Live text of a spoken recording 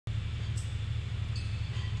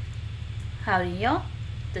Howdy y'all,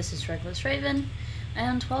 this is Reckless Raven,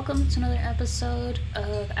 and welcome to another episode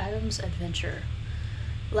of Adam's Adventure.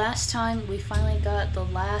 Last time we finally got the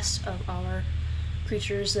last of our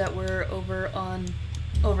creatures that were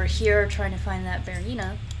over here trying to find that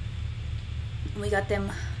Barina. We got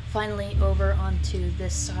them finally over onto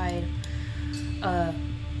this side,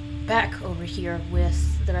 back over here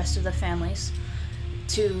with the rest of the families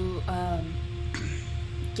to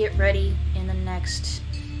get ready in the next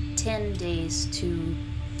 10 days to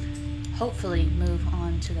hopefully move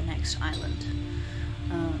on to the next island.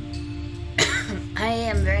 I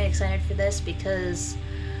am very excited for this because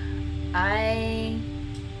gonna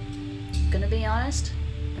be honest,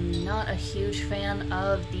 I'm not a huge fan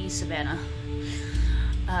of the savannah.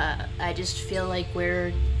 I just feel like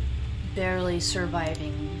we're barely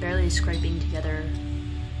surviving, barely scraping together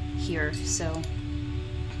here, so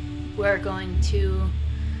we're going to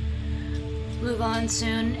move on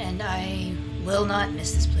soon, and I will not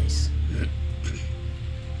miss this place.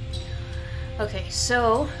 Okay,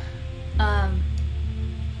 so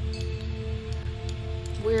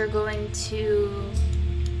we're going to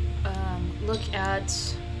look at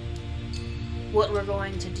what we're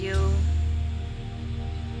going to do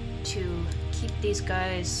to keep these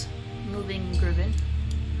guys moving and grooving,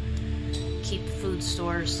 keep food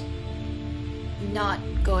stores not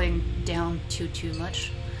going down too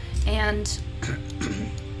much, and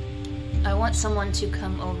I want someone to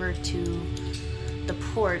come over to the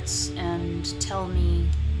ports and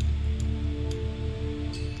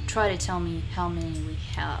try to tell me how many we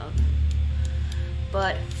have.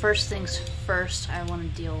 But first things first, I want to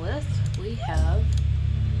deal with, we have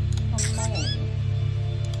a mole.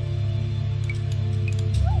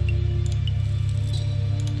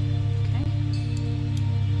 Okay.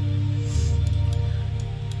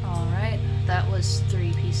 Alright, that was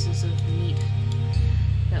 3 pieces of meat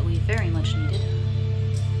that we very much needed.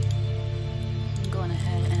 I'm going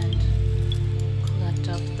ahead and collect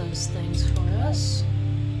up those things for us.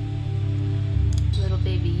 Little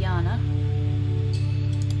baby Yana.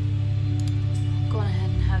 Going ahead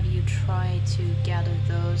and have you try to gather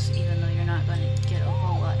those, even though you're not going to get a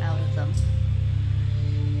whole lot out of them.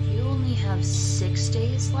 You only have 6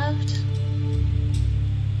 days left.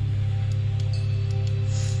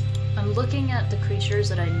 I'm looking at the creatures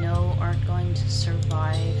that I know aren't going to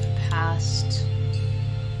survive past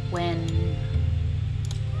when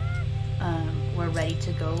we're ready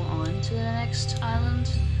to go on to the next island,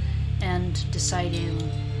 and deciding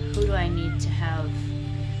who do I need to have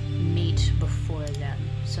meet before then.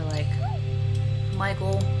 So like,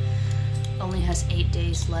 Michael only has 8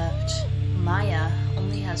 days left. Maya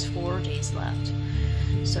only has 4 days left.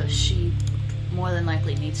 So she more than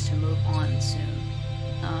likely needs to move on soon.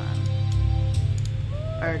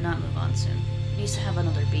 Or not move on soon. Needs to have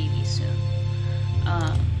another baby soon.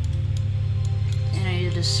 And I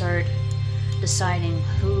need to start deciding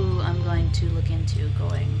who I'm going to look into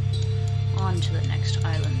going on to the next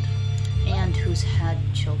island, and who's had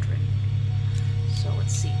children. So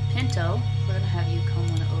let's see. Pinto, we're gonna have you come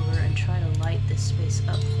on over and try to light this space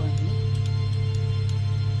up for me.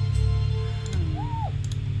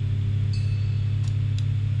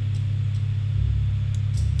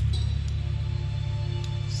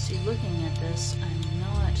 See, looking at this, I'm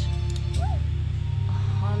not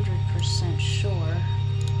 100% sure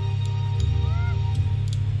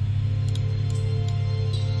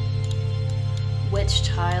which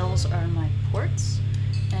tiles are my ports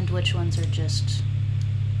and which ones are just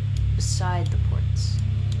beside the ports.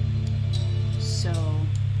 So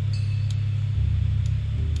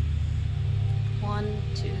 1,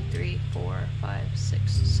 2, 3, 4, 5,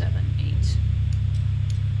 6, 7, 8,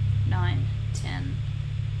 9, 10.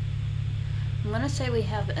 I'm gonna say we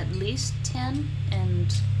have at least 10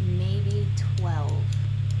 and maybe 12,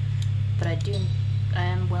 but I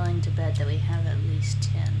am willing to bet that we have at least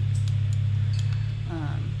 10.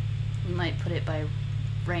 We might put it by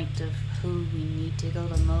ranked of who we need to go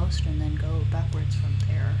the most, and then go backwards from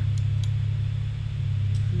there.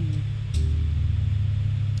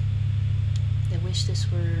 I wish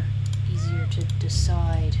this were easier to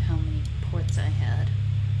decide how many ports I had,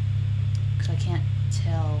 because I can't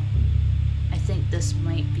tell. I think this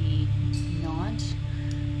might be not,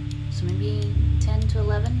 so maybe 10 to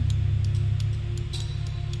 11?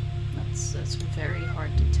 That's very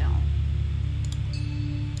hard to tell.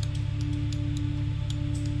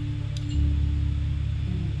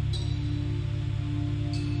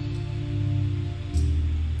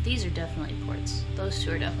 These are definitely ports. Those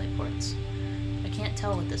 2 are definitely ports. I can't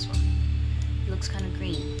tell with this one. It looks kind of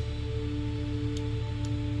green.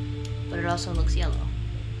 But it also looks yellow.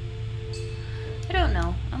 I don't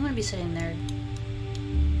know. I'm gonna be sitting there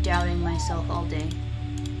doubting myself all day.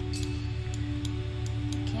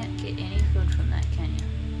 Can't get any food from that, can you?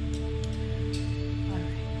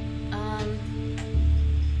 Alright.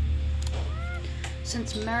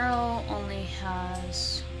 Since Meryl only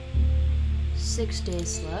has 6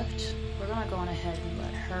 days left, we're gonna go on ahead and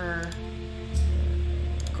let her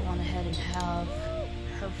go on ahead and have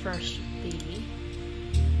her first baby.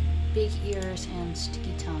 Big ears and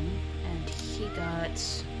sticky tongue, and he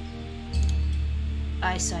got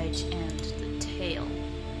eyesight and the tail.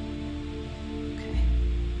 Okay.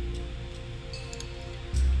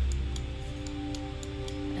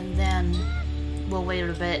 And then we'll wait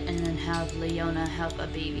a bit and then have Leona have a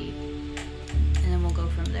baby. And then we'll go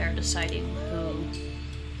from there, deciding who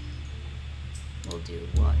we'll do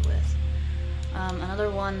what with. Another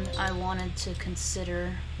one I wanted to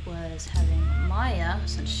consider was having Maya,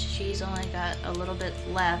 since she's only got a little bit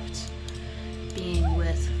left, being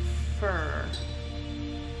with Fur.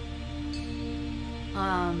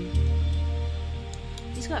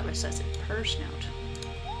 He's got recessive purr snout.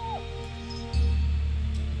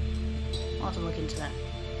 I'll have to look into that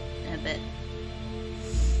in a bit.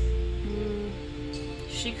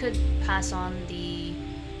 She could pass on the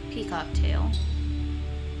peacock tail.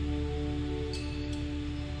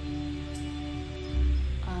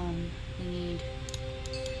 We need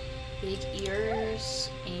big ears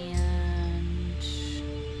and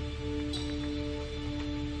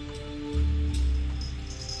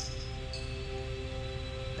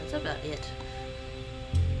that's about it.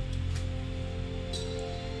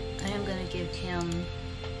 I am going to give him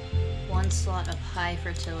 1 slot of high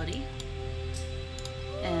fertility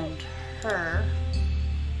and her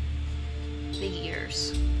big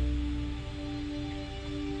ears.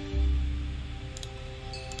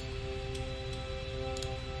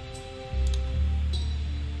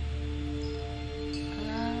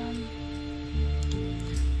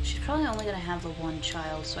 She's probably only going to have the 1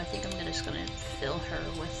 child, so I think I'm just going to fill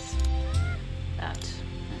her with that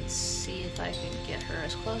and see if I can get her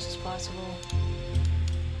as close as possible.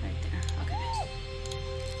 Right there. Okay.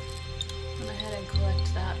 Go ahead and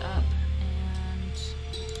collect that up, and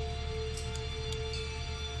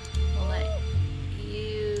we'll let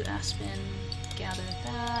you, Aspen, gather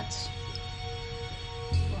that.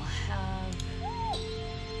 We'll have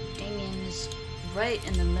Damien's right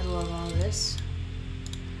in the middle of all this.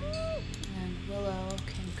 Willow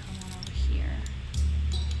can come on over here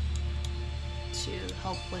to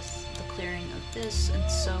help with the clearing of this, and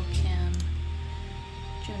so can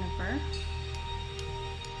Juniper.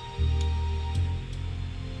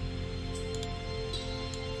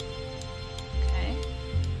 Okay.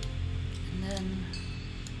 And then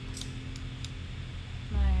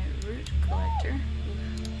my root collector.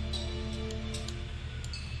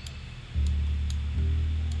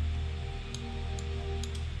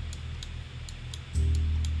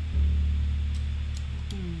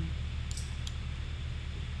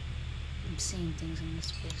 Seeing things in this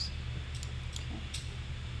space. Okay.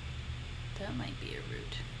 That might be a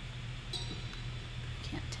root.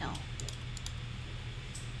 Can't tell.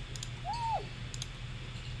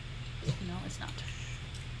 No, it's not.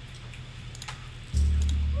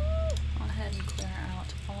 Go ahead and clear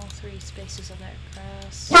out all 3 spaces of that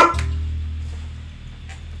grass.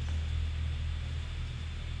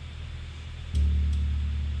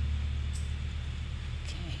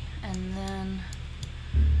 Okay, and then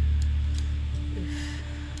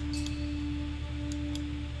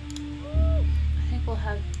we'll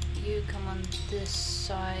have you come on this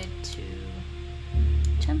side to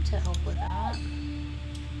attempt to help with that.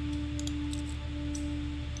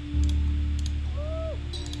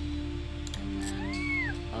 And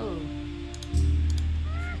then, oh,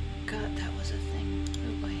 I forgot that was a thing.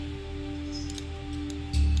 Oh boy.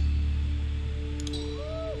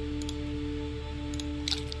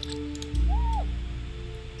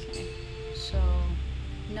 Okay, so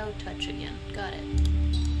no touch again. Got it.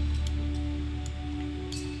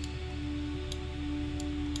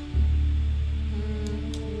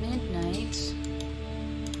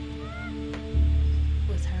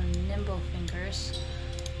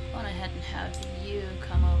 Went ahead and have you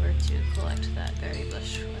come over to collect that berry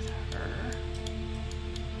bush with her.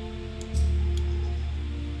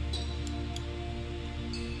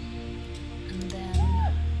 And then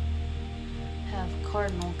have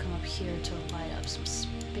Cardinal come up here to light up some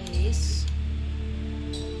space.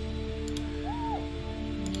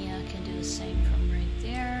 Mia can do the same from right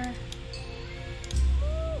there.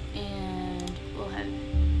 And we'll have...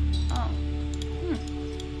 oh.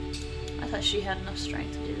 I thought she had enough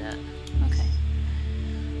strength to do that. Okay.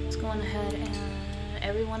 Let's go on ahead and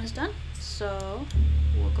everyone is done. So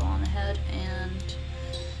we'll go on ahead and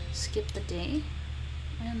skip the day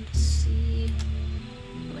and see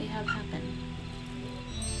what we have happen.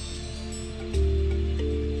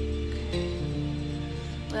 Okay.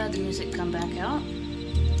 We had the music come back out,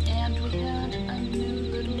 and we had a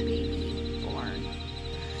new little baby born.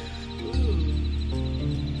 Ooh.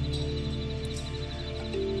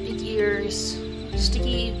 Big ears.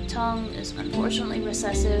 Sticky tongue is unfortunately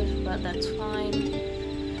recessive, but that's fine.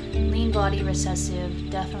 Lean body recessive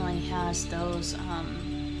definitely has those,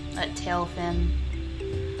 that tailfin.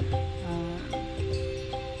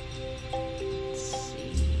 Let's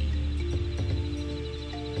see.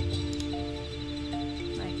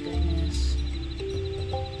 My goodness.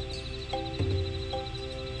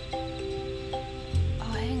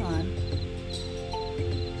 Oh, hang on.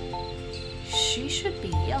 She should be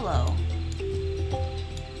yellow.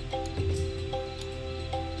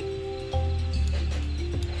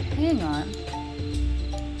 Hang on.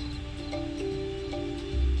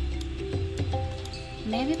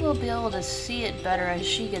 Maybe we'll be able to see it better as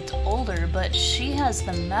she gets older, but she has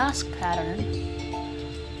the mask pattern.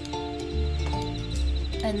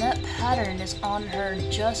 And that pattern is on her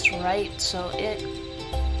just right, so it...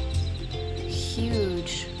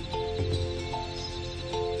 huge.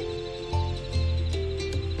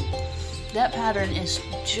 That pattern is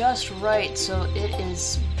just right, so it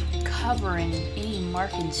is covering any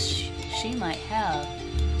markings she might have.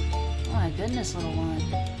 Oh my goodness, little one.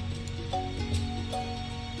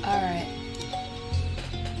 Alright.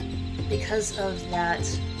 Because of that,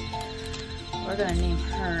 we're gonna name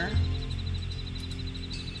her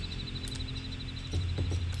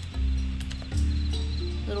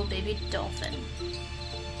Little Baby Dolphin.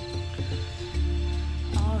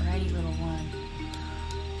 Alrighty, little one.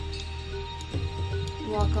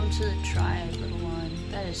 Welcome to the tribe, little one.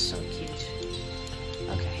 That is so cute.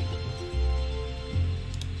 Okay.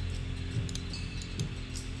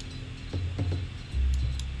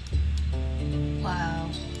 Wow.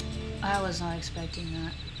 I was not expecting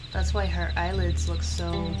that. That's why her eyelids look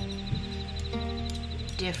so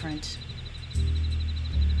different.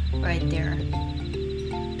 Right there.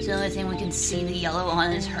 It's the only thing we can see the yellow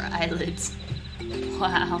on is her eyelids.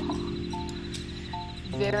 Wow.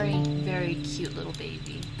 Very, very cute little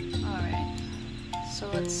baby. Alright. So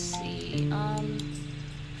let's see.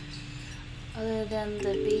 Other than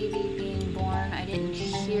the baby being born, I didn't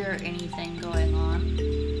hear anything going on.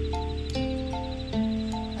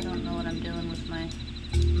 I don't know what I'm doing with my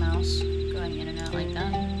mouse going in and out like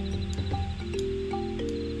that.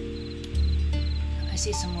 I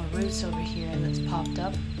see some more roots over here that's popped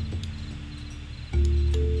up.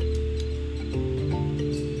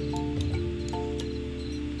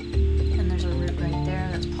 And there's a root right there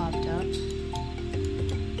that's popped up.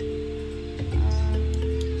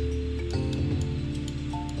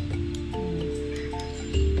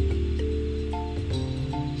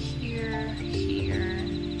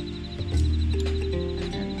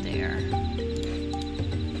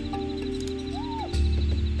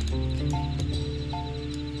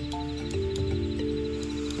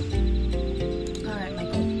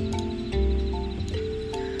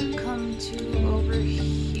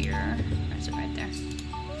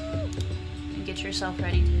 Yourself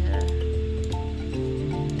ready to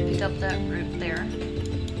pick up that root there.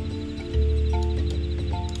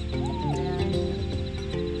 And then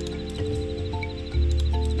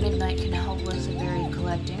Midnight can help with the berry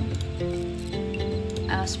collecting.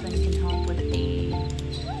 Aspen can help with the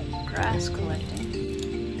grass collecting.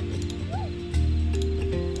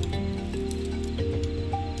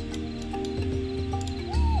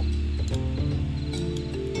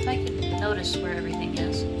 If I could notice where everything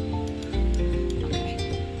is.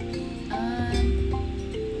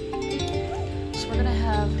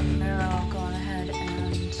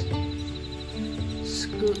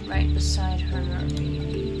 Right beside her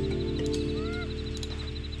baby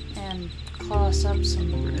and claws up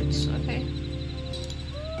some roots. Okay,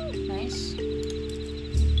 nice.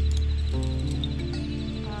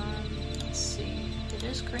 Let's see, it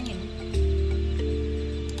is green,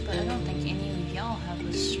 but I don't think any of y'all have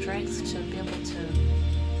the strength to be able to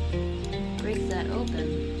break that open.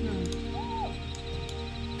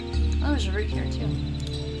 Oh, there's a root here too.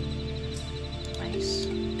 Nice.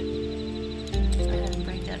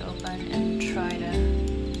 That open and try to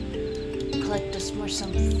collect us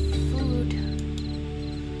some food.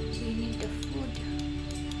 We need the food.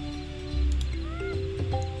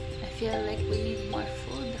 I feel like we need more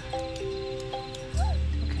food.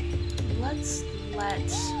 Okay, let's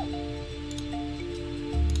let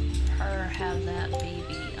her have that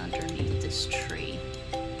baby underneath this tree.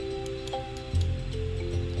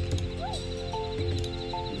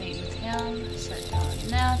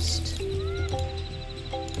 nest. Go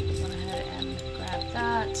ahead and grab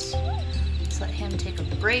that. Let's let him take a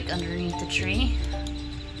break underneath the tree.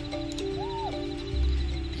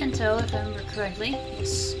 Pinto, if I remember correctly,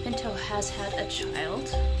 yes, Pinto has had a child.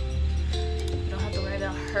 I don't have to worry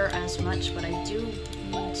about her as much, but I do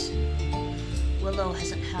need... Willow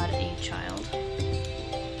hasn't had a child.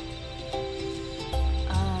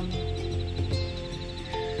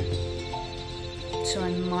 So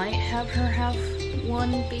I might have her have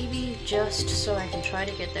one baby just so I can try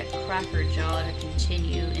to get that cracker jaw to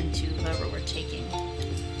continue into whoever we're taking.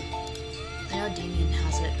 I know Damien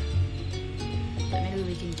has it, but maybe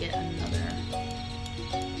we can get another.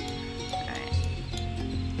 Alright.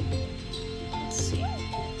 Let's see.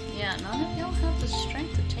 Yeah, none of y'all have the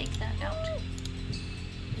strength to take that out.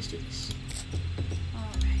 Let's do this.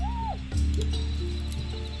 Alright.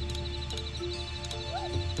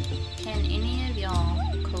 Can any of y'all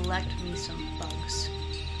collect me some bugs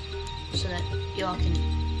so that y'all can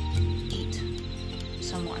eat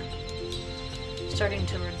some more? Starting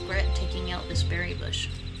to regret taking out this berry bush.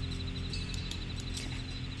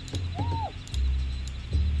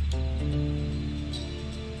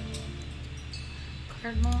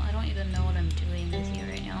 Cardinal, I don't even know what I'm doing with you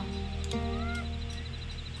right now.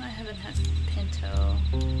 I haven't had Pinto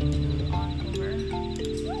move on over.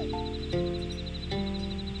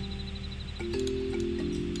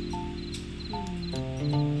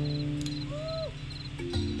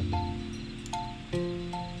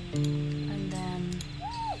 And then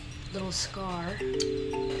little Scar.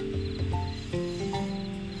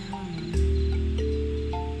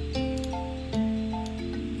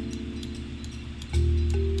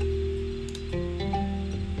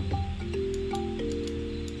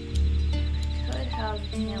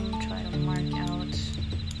 Him try to mark out.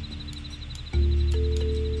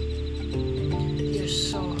 You're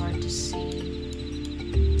so hard to see.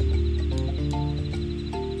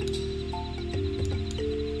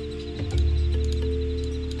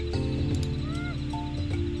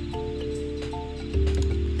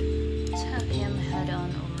 Let's have him head on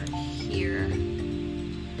over here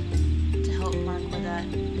to help mark where that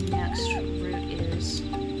next route is.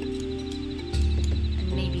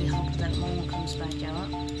 Maybe hope that Momo comes back out.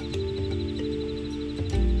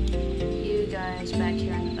 You guys back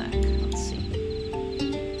here in the back. Let's see.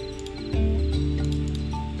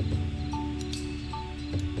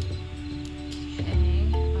 Okay.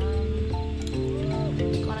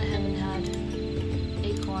 Gone ahead and had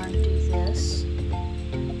Acorn do this.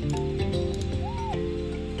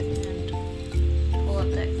 And pull up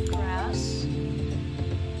that grass.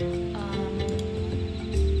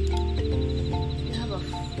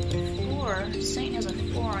 Saint has a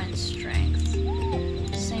 4 in strength.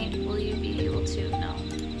 Saint, will you be able to? No.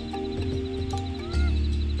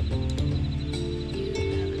 You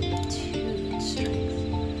have a 2 in strength.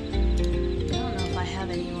 I don't know if I have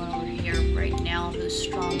anyone over here right now who's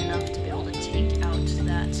strong enough to be able to take out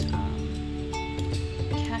that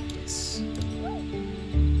cactus.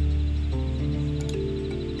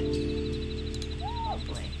 Oh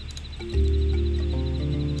boy.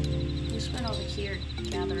 Who's been over here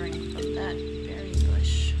gathering from that berry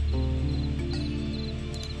bush?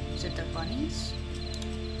 Is it the bunnies?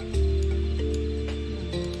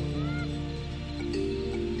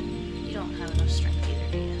 You don't have enough strength either,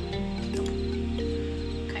 do you? Nope.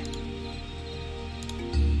 Okay.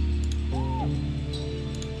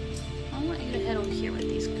 I want you to head over here with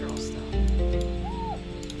these girls, though.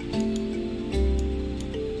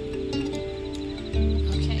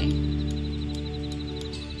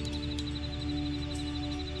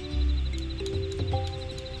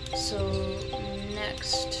 So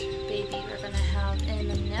next baby we're gonna have in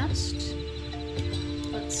the nest.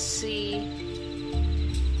 Let's see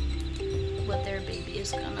what their baby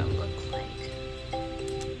is gonna look like.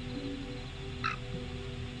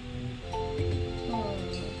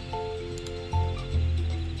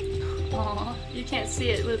 Aw, you can't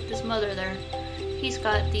see it with his mother there. He's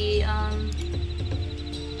got the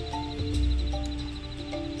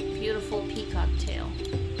beautiful peacock tail.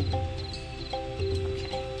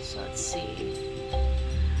 Let's see.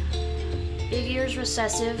 Big ears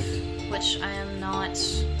recessive, which I am not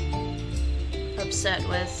upset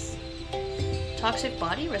with. Toxic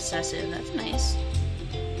body recessive, that's nice.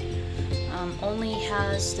 Only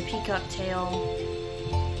has the peacock tail,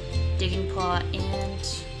 digging paw,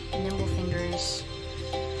 and nimble fingers.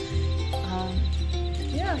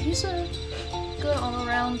 Yeah, he's a good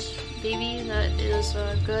all-around baby that is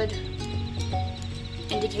a good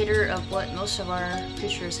indicator of what most of our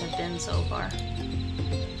creatures have been so far.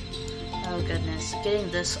 Oh goodness, getting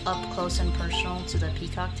this up close and personal to the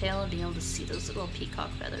peacock tail, being able to see those little peacock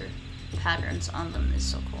feather patterns on them is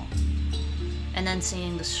so cool. And then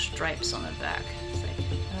seeing the stripes on the back, it's like,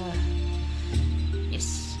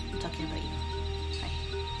 yes, I'm talking about you. Hi.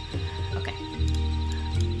 Okay.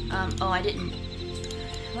 Oh, I didn't.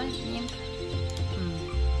 Have I named?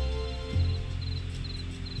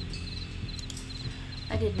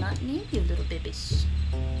 I did not name you, little babies.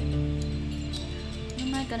 What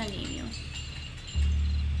am I gonna name you?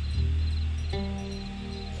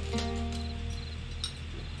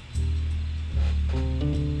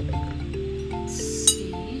 Let's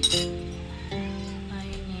see. My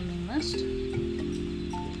naming list.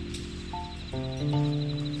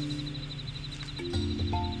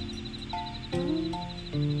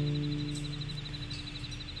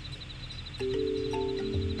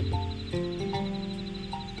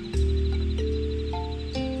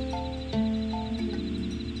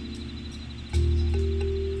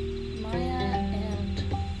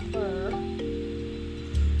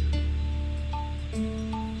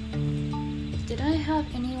 Did I have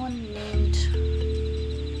anyone named?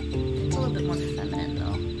 It's a little bit more feminine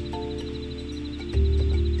though.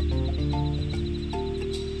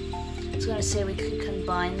 I was gonna say we could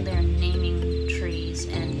combine their naming trees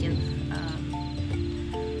and give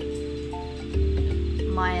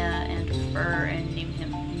Maya and Fur and name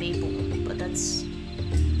him Maple, but that's, I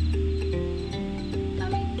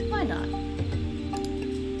mean, why not?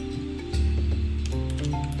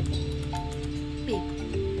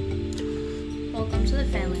 Welcome to the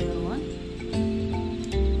family, little one.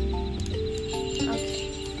 Okay.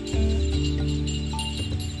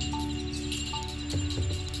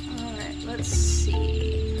 Alright, let's see.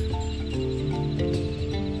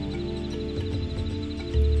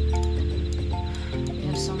 We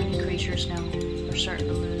have so many creatures now. We're starting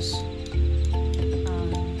to lose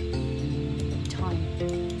time.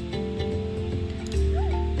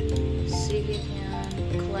 See if we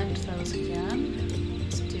can collect those again.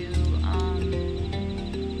 Let's do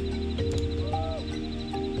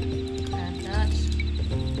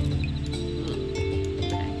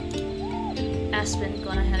Aspen,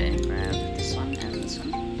 going ahead and grab this one and this one.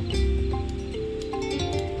 Go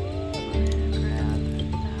ahead and grab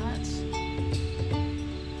that.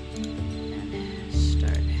 And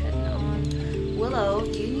start heading on. Willow,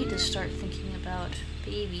 you need to start thinking about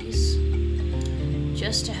babies.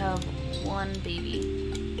 Just to have one baby.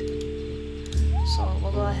 So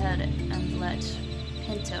we'll go ahead and let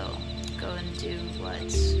Pinto go and do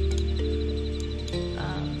what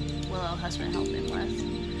Willow has been helping with.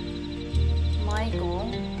 Michael,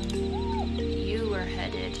 you were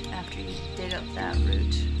headed after you dig up that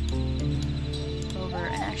root over,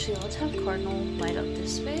 and actually let's have Cardinal light up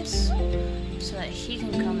this space so that he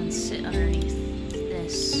can come and sit underneath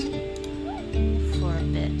this for a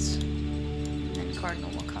bit, and then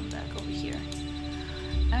Cardinal will come back over here.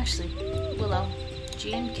 Actually, Willow,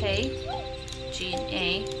 G and K, G and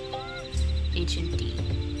A, H and D.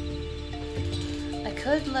 I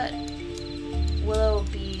could let Willow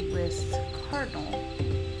be with Cardinal.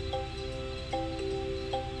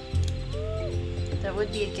 That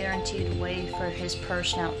would be a guaranteed way for his purr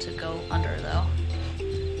snout to go under though.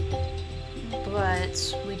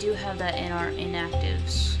 But we do have that in our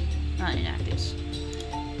inactives, not inactives,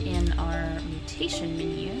 in our mutation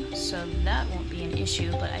menu, so that won't be an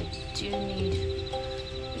issue, but I do need,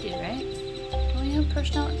 we do, right? Do we have purr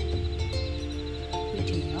snout? We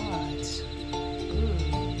do not. Ooh.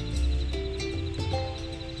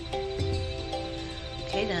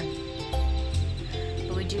 Okay then.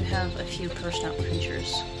 But we do have a few purr snout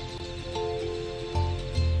creatures.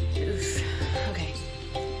 Oof. Okay.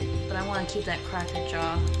 But I want to keep that cracker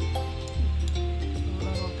jaw a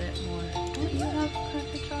little bit more. Don't you have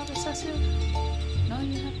cracker jaw recessive? No,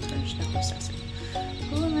 you have purr snout recessive.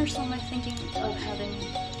 Who on earth am I thinking of having?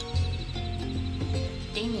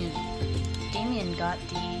 Damien. Damien got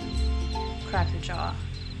the cracker jaw.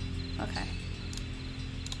 Okay.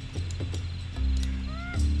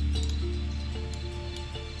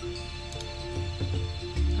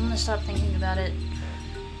 I'm gonna stop thinking about it.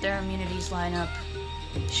 Their immunities line up.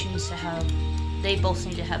 She needs to have, they both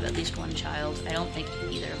need to have at least one child. I don't think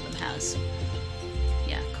either of them has.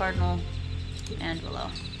 Yeah, Cardinal and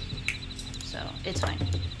Willow. So, it's fine.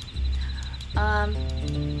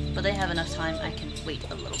 But they have enough time, I can wait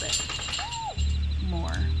a little bit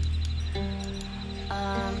more.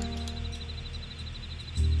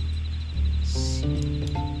 Let's see.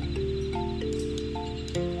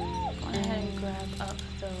 Go ahead and grab up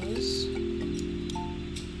those.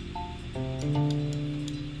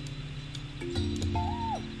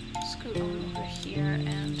 Scoot on over here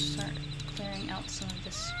and start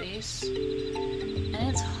base. And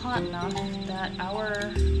it's hot enough that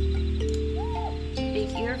our big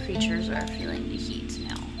ear creatures are feeling the heat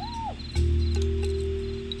now.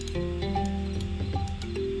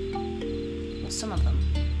 Well, some of them.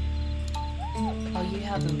 Oh, you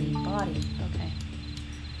have the lead body. Okay.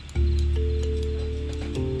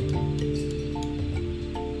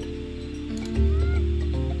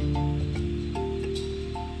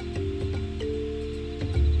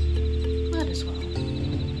 Might as well.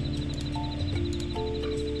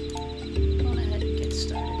 Go ahead and get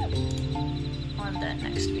started on that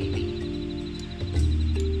next baby.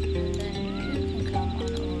 And then you can come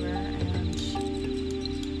on over and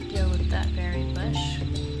deal with that berry bush.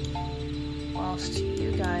 Whilst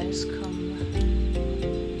you guys come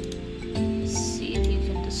see if you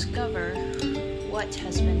can discover what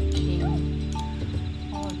has been eating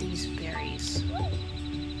all of these berries.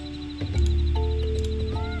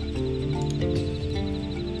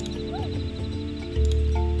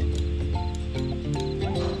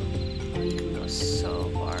 Oh, you can go so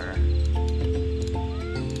far.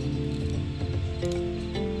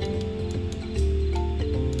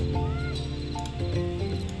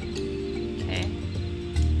 Okay.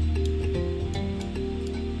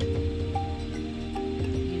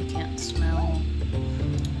 You can't smell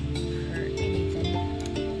or anything.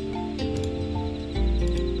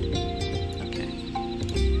 Okay.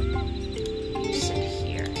 You sit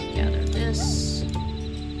here and gather this.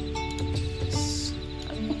 This.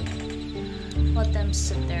 Okay. Let them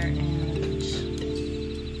sit there and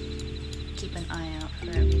keep an eye out for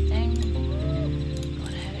everything. Go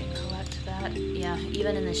ahead and collect that. Yeah,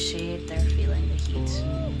 even in the shade, they're feeling the heat.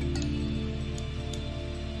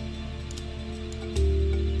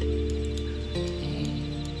 Okay.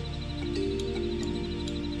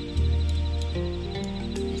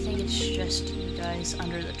 I think it's just you guys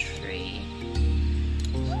under the tree.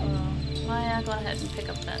 So, Maya, go ahead and pick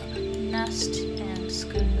up that nest and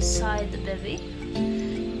scoot beside the bivy.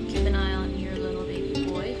 Keep an eye on your little baby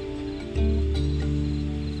boy.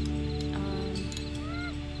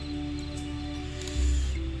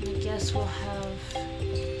 I guess we'll have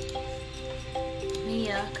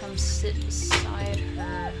Mia come sit beside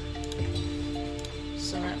her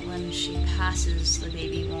so that when she passes, the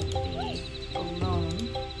baby won't be alone.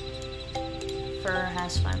 Fur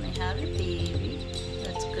has finally had a baby.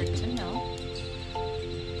 That's good to know.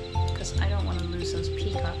 Because I don't want to lose those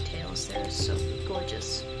peacock tails. They're so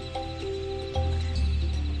gorgeous.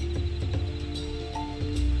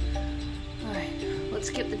 Alright, let's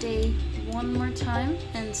skip the day one more time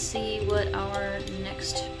and see what our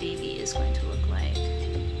next baby is going to look like.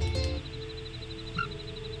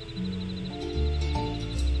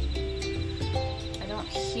 I don't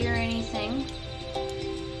hear anything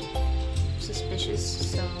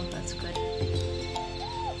suspicious, so that's good.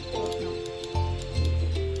 Oh, no.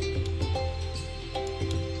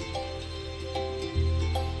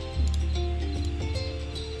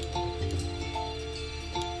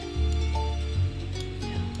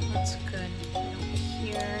 Yeah, that's good. I don't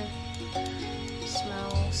hear,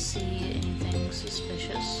 smell, see anything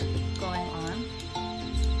suspicious going on.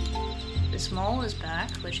 This mole is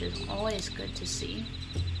back, which is always good to see.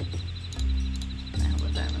 I hope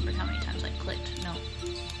if I remembered how many times I clicked. No.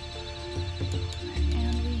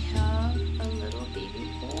 And we have a little baby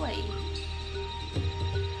boy.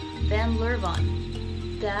 Van Lervon.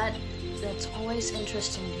 That's always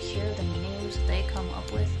interesting to hear the names they come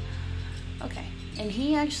up with. Okay. And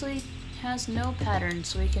he actually has no pattern,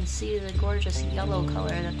 so we can see the gorgeous yellow color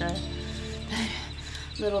that the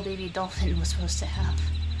little baby dolphin was supposed to have.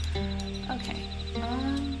 Okay.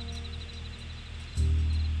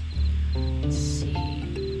 Let's see.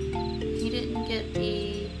 He didn't get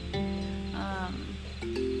the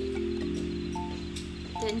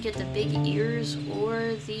big ears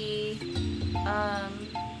or the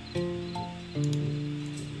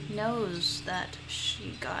nose that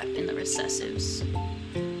she got in the recessives.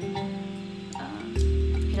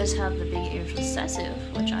 He does have the big ears recessive,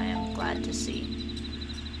 which I am glad to see.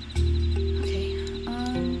 Okay.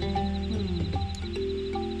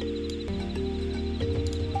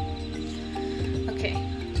 Okay.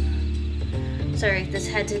 Sorry, I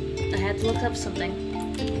had to look up something.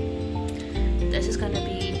 This is going to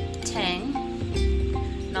be tang,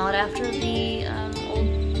 not after the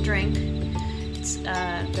old drink.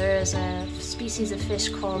 There is a species of fish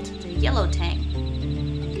called the yellow tang.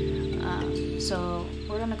 So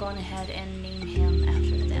we're going to go on ahead and name him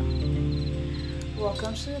after them.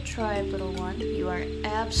 Welcome to the tribe, little one. You are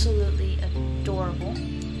absolutely adorable.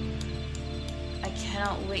 I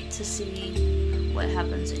cannot wait to see what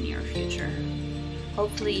happens in your future.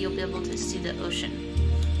 Hopefully you'll be able to see the ocean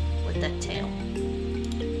that tail.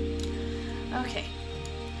 Okay,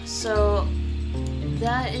 so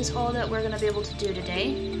that is all that we're going to be able to do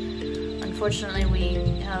today. Unfortunately, we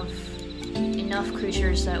have enough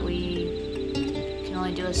creatures that we can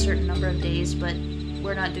only do a certain number of days, but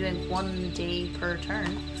we're not doing 1 day per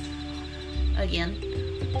turn. Again,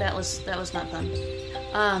 that was not fun.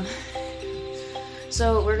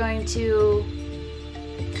 So we're going to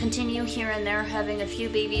continue here and there having a few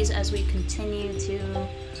babies as we continue to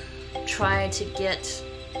try to get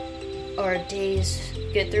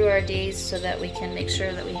through our days so that we can make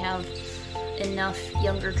sure that we have enough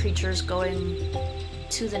younger creatures going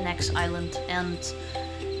to the next island, and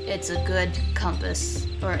it's a good compass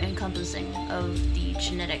or encompassing of the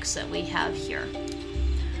genetics that we have here.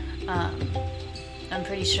 I'm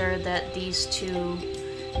pretty sure that these two,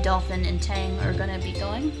 Dolphin and Tang, are going to be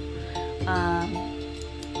going.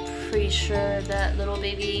 Pretty sure that little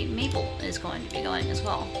baby Maple is going to be going as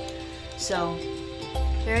well. So,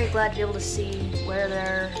 very glad to be able to see where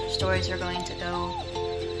their stories are going to go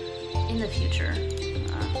in the future.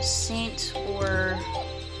 Saint or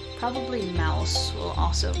probably Mouse will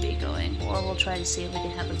also be going, or we'll try to see if we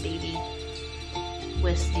can have a baby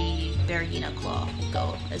with the Bear Hyena Claw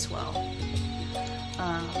go as well.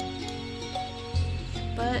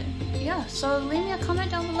 But yeah, so leave me a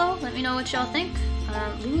comment down below, let me know what y'all think.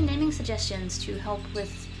 Leave me naming suggestions to help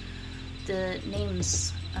with the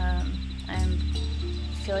names. I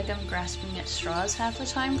feel like I'm grasping at straws half the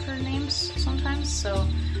time for names sometimes, so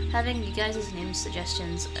having you guys' name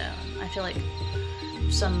suggestions, I feel like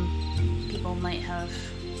some people might have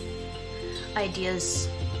ideas.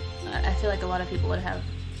 I feel like a lot of people would have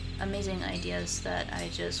amazing ideas that I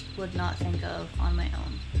just would not think of on my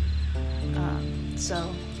own.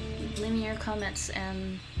 So leave me your comments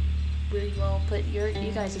and we will put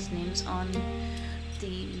you guys' names on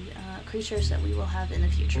the creatures that we will have in the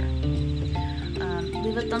future.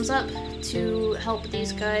 Leave a thumbs up to help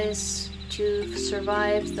these guys to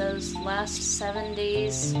survive those last 7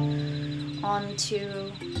 days on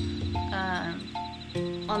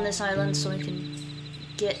this island so we can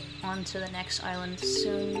get onto the next island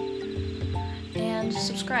soon. And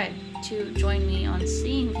subscribe to join me on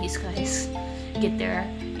seeing these guys get there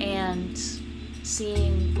and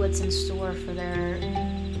seeing what's in store for their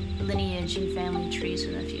lineage and family trees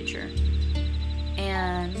in the future.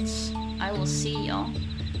 And I will see y'all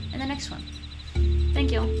in the next one.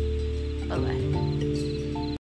 Thank you. Bye-bye.